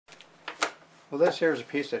Well, this here's a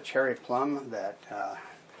piece of Cherry Plum that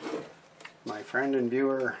my friend and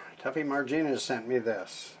viewer Tuffy Marginez sent me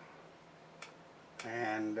this.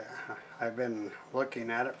 And I've been looking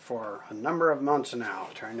at it for a number of months now,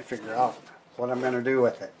 trying to figure out what I'm going to do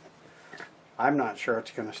with it. I'm not sure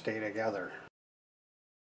it's going to stay together.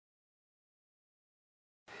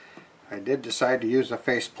 I did decide to use a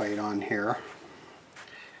faceplate on here,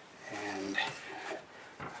 and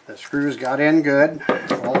the screws got in good,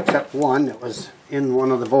 all except one that was in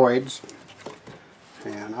one of the voids,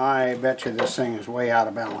 and I bet you this thing is way out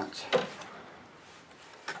of balance.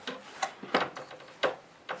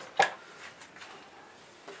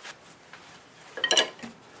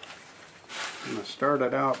 I'm going to start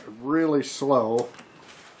it out really slow,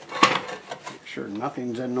 make sure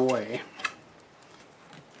nothing's in the way.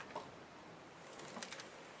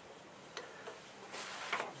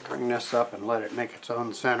 Bring this up and let it make its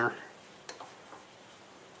own center.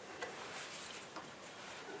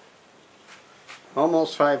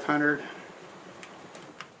 Almost 500.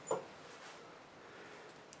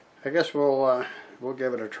 I guess we'll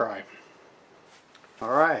give it a try.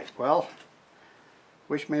 All right. Well,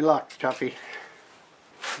 wish me luck, Tuffy.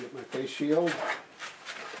 Get my face shield.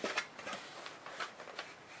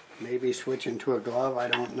 Maybe switch into a glove. I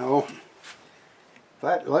don't know.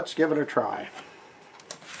 But let's give it a try.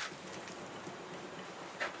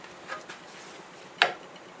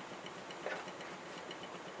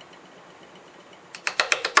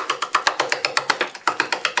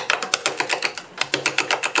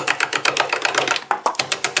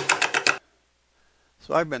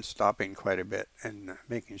 So I've been stopping quite a bit and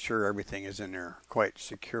making sure everything is in there quite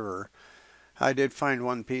secure. I did find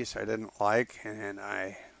one piece I didn't like, and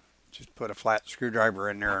I just put a flat screwdriver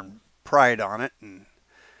in there and pried on it, and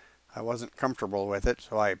I wasn't comfortable with it,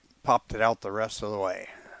 so I popped it out the rest of the way.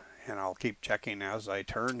 And I'll keep checking as I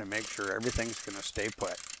turn to make sure everything's going to stay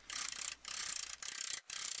put.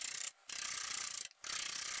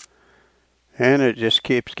 And it just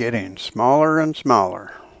keeps getting smaller and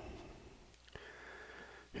smaller.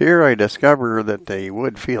 Here I discover that the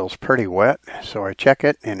wood feels pretty wet, so I check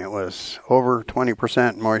it and it was over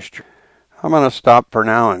 20% moisture. I'm going to stop for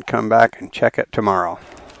now and come back and check it tomorrow.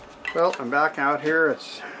 Well, I'm back out here.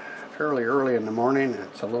 It's fairly early in the morning.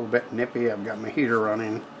 It's a little bit nippy. I've got my heater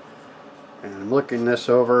running and I'm looking this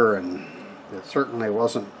over, and it certainly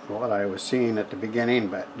wasn't what I was seeing at the beginning,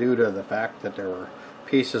 but due to the fact that there were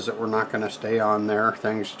pieces that were not going to stay on there,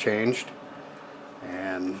 things changed,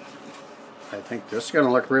 and I think this is going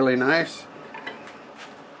to look really nice.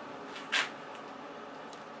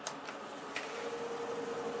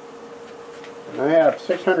 And I have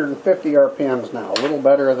 650 RPMs now, a little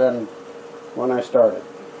better than when I started.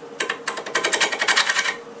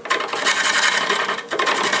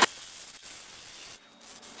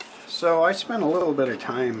 So I spent a little bit of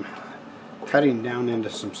time cutting down into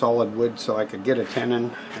some solid wood so I could get a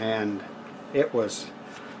tenon, and it was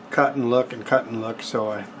cut and look,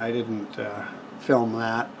 so I didn't film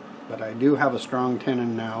that, but I do have a strong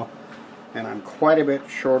tenon now, and I'm quite a bit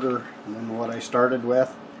shorter than what I started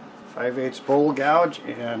with. 5/8 bowl gouge,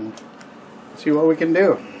 and see what we can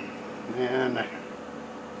do. And I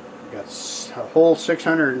got a whole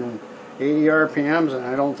 680 RPMs, and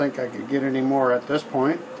I don't think I could get any more at this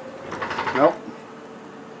point. Nope.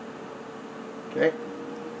 Okay.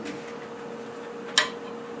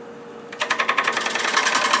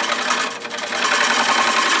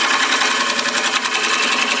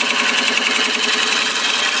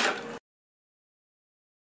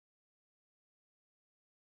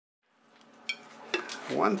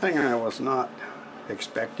 One thing I was not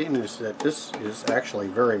expecting is that this is actually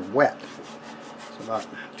very wet. It's about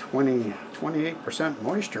 28%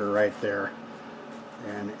 moisture right there.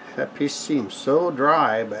 And that piece seems so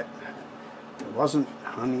dry, but it wasn't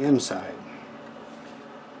on the inside.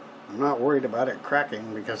 I'm not worried about it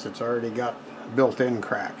cracking because it's already got built-in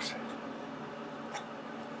cracks.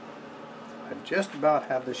 I just about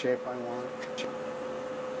have the shape I want.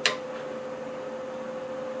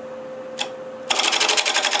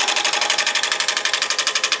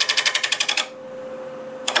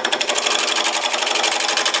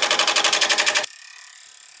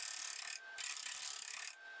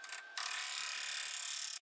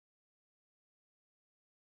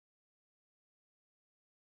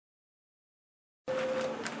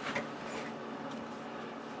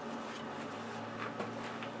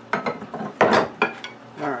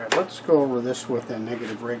 Alright, let's go over this with a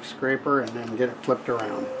negative rake scraper and then get it flipped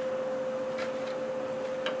around.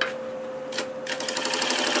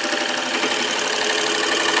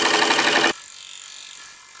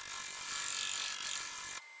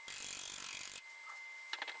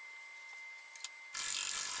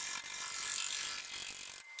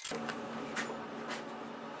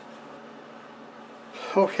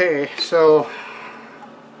 Okay, so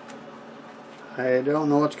I don't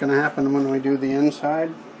know what's going to happen when we do the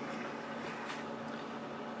inside.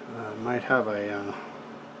 I might have a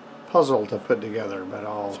puzzle to put together, but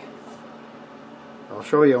I'll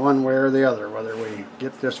show you one way or the other whether we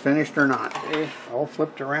get this finished or not. Okay, all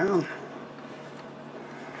flipped around.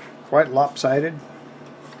 Quite lopsided.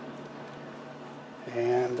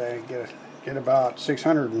 And I get about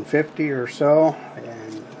 650 or so,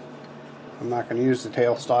 and I'm not going to use the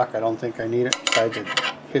tailstock. I don't think I need it, besides it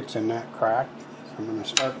hits in that crack. So I'm going to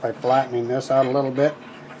start by flattening this out a little bit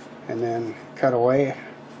and then cut away.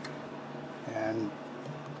 And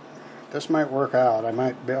this might work out. I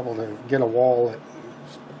might be able to get a wall that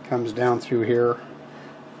comes down through here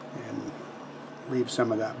and leave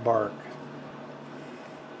some of that bark.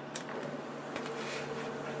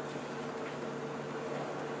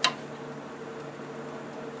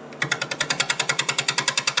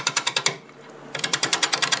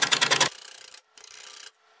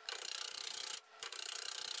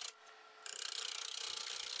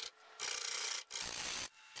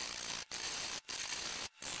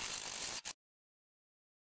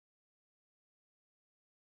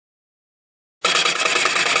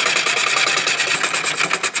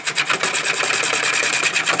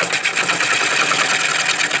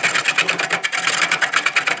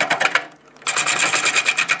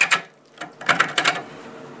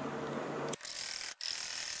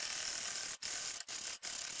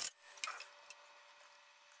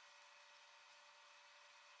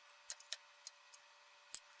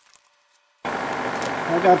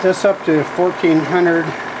 I got this up to 1400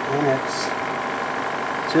 and it's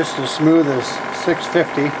just as smooth as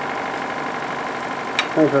 650.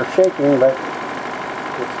 Things are shaking, but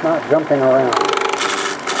it's not jumping around.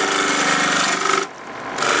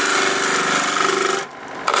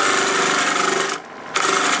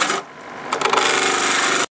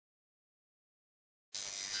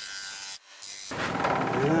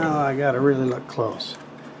 Now I gotta really look close.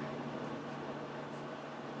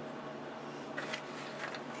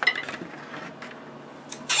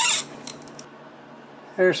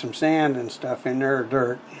 There's some sand and stuff in there,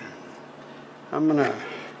 dirt. I'm gonna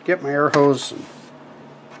get my air hose and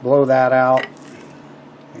blow that out,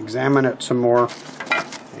 examine it some more,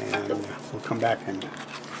 and we'll come back and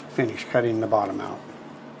finish cutting the bottom out.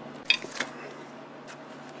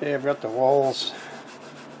 Okay, I've got the walls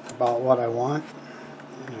about what I want.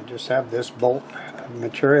 And I just have this bolt of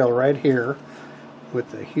material right here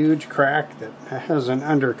with a huge crack that has an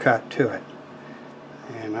undercut to it.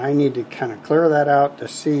 And I need to kind of clear that out to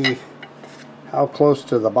see how close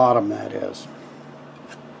to the bottom that is.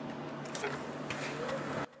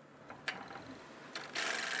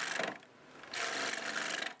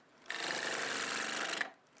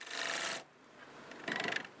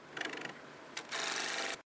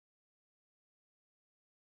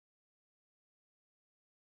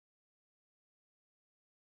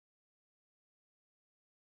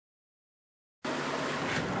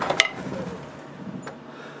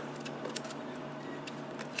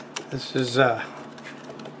 This is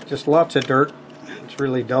just lots of dirt. It's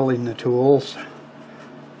really dulling the tools.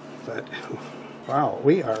 But wow,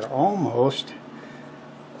 we are almost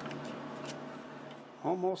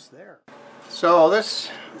there. So this,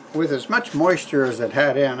 with as much moisture as it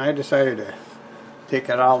had in, I decided to take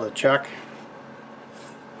it out of the chuck.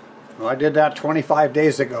 Well, I did that 25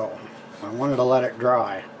 days ago. I wanted to let it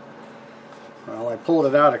dry. Well, I pulled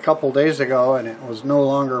it out a couple days ago and it was no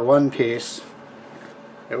longer one piece.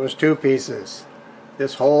 It was two pieces.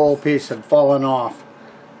 This whole piece had fallen off.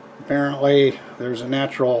 Apparently there's a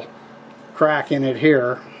natural crack in it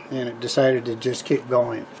here and it decided to just keep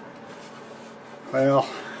going. Well,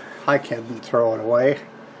 I couldn't throw it away,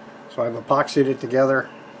 so I've epoxied it together.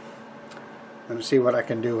 I'm going to see what I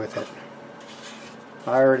can do with it.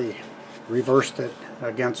 I already reversed it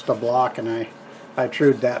against a block and I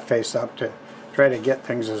trued that face up to try to get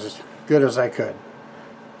things as good as I could.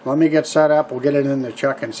 Let me get set up, we'll get it in the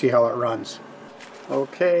chuck and see how it runs.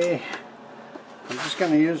 Okay, I'm just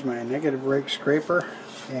going to use my negative rake scraper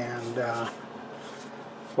and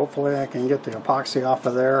hopefully I can get the epoxy off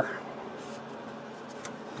of there.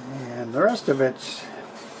 And the rest of it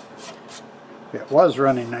was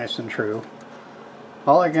running nice and true.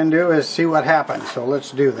 All I can do is see what happens, so let's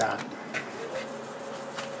do that.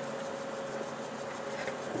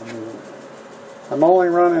 I'm only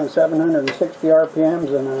running 760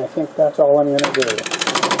 RPMs and I think that's all I'm going to do.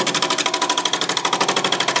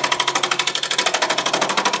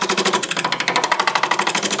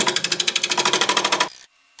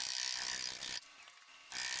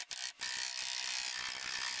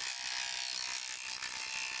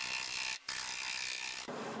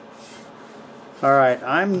 Alright,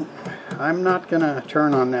 I'm not gonna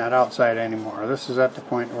turn on that outside anymore. This is at the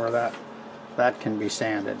point where that can be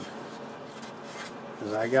sanded.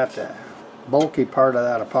 Because I got the bulky part of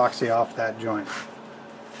that epoxy off that joint.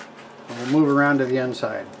 And we'll move around to the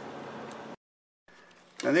inside.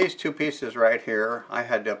 Now these two pieces right here, I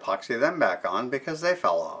had to epoxy them back on because they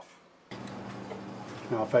fell off.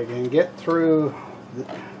 Now if I can get through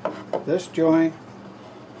this joint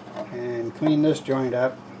and clean this joint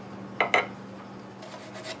up,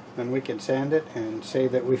 then we can sand it and say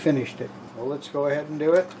that we finished it. Well, let's go ahead and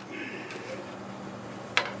do it.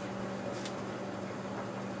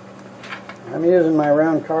 I'm using my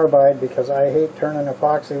round carbide because I hate turning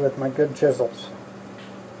epoxy with my good chisels.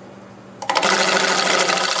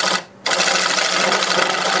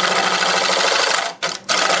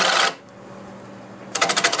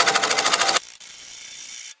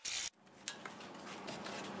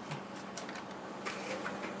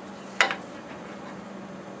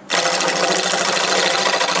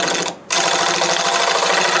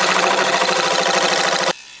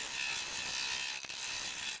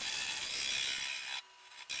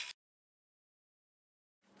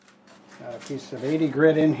 Got a piece of 80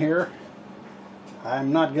 grit in here.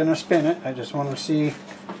 I'm not going to spin it. I just want to see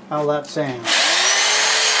how that sands.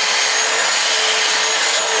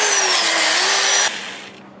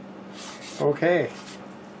 Okay,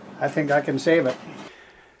 I think I can save it.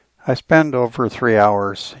 I spent over 3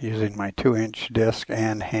 hours using my 2-inch disc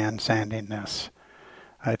and hand sanding this.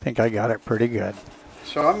 I think I got it pretty good.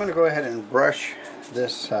 So I'm going to go ahead and brush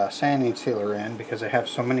this sanding sealer in because I have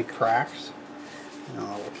so many cracks.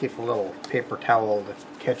 I'll keep a little paper towel to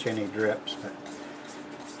catch any drips, but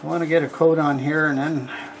I want to get a coat on here and then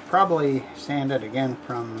probably sand it again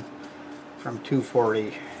from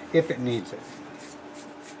 240 if it needs it.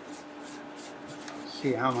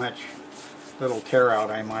 See how much little tear out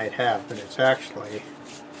I might have, but it's actually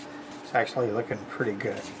looking pretty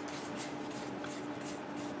good.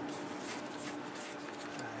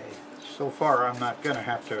 So far I'm not going to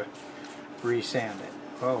have to re-sand it.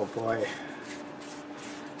 Oh boy.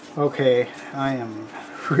 Okay, I am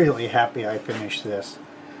really happy I finished this.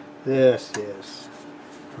 This is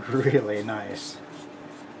really nice.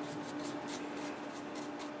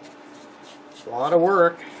 It's a lot of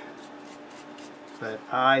work, but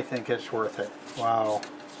I think it's worth it. Wow.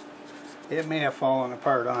 It may have fallen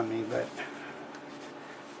apart on me, but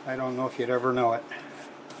I don't know if you'd ever know it.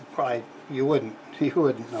 Probably you wouldn't. You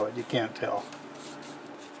wouldn't know it. You can't tell.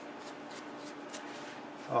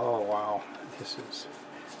 Oh wow.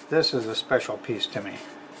 This is a special piece to me.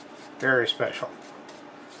 Very special.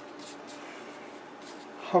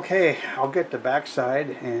 Okay, I'll get the back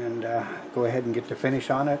side and go ahead and get the finish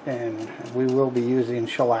on it, and we will be using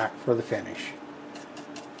shellac for the finish.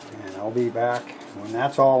 And I'll be back when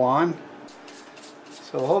that's all on.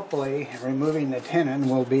 So hopefully removing the tenon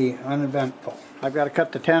will be uneventful. I've got to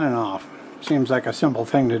cut the tenon off. Seems like a simple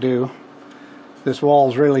thing to do. This wall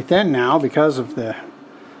is really thin now because of the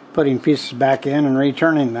putting pieces back in and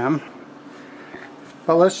returning them.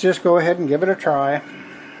 But let's just go ahead and give it a try.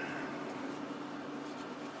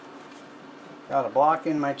 Got a block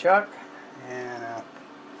in my chuck and a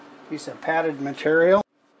piece of padded material.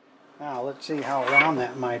 Now let's see how round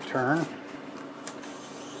that might turn.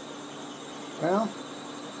 Well,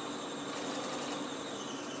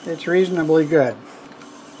 it's reasonably good.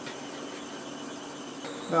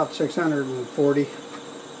 About 640,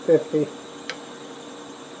 50.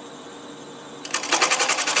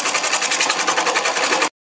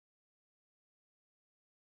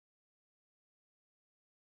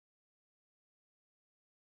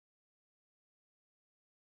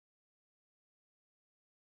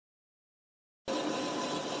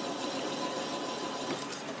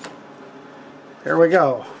 There we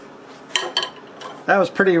go. That was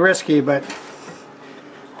pretty risky, but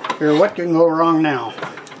here, what can go wrong now?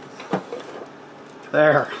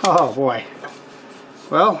 There. Oh boy.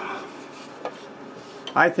 Well,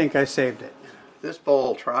 I think I saved it. This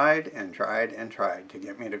bowl tried and tried and tried to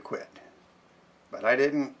get me to quit. But I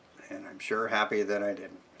didn't, and I'm sure happy that I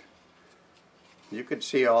didn't. You could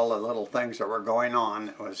see all the little things that were going on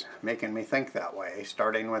that was making me think that way,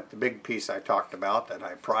 starting with the big piece I talked about that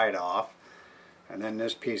I pried off. And then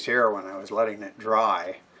this piece here, when I was letting it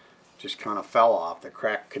dry, just kind of fell off. The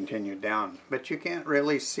crack continued down. But you can't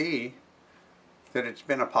really see that it's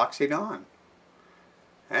been epoxied on.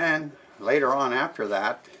 And later on after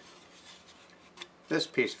that, this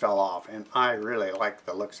piece fell off. And I really liked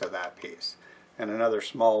the looks of that piece. And another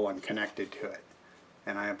small one connected to it.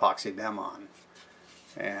 And I epoxied them on.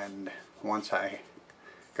 And once I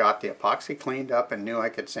got the epoxy cleaned up and knew I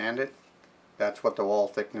could sand it, that's what the wall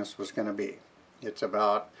thickness was going to be. It's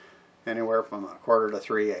about anywhere from 1/4 to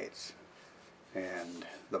 3/8, and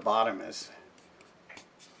the bottom is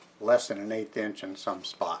less than 1/8 inch in some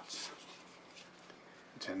spots.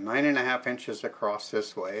 It's 9.5 inches across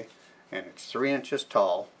this way, and it's 3 inches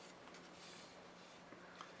tall,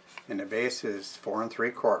 and the base is 4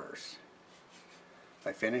 3/4.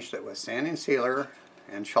 I finished it with sanding sealer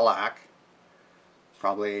and shellac,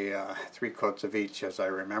 probably 3 coats of each as I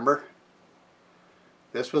remember.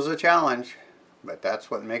 This was a challenge, but that's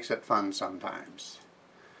what makes it fun sometimes.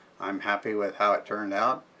 I'm happy with how it turned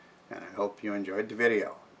out, and I hope you enjoyed the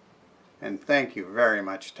video. And thank you very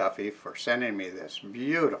much, Tuffy, for sending me this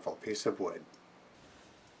beautiful piece of wood.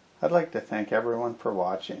 I'd like to thank everyone for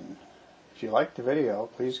watching. If you liked the video,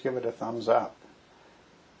 please give it a thumbs up.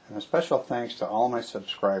 And a special thanks to all my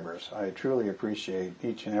subscribers. I truly appreciate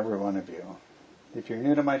each and every one of you. If you're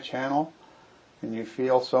new to my channel and you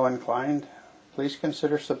feel so inclined, please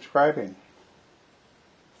consider subscribing.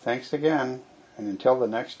 Thanks again, and until the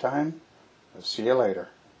next time, I'll see you later.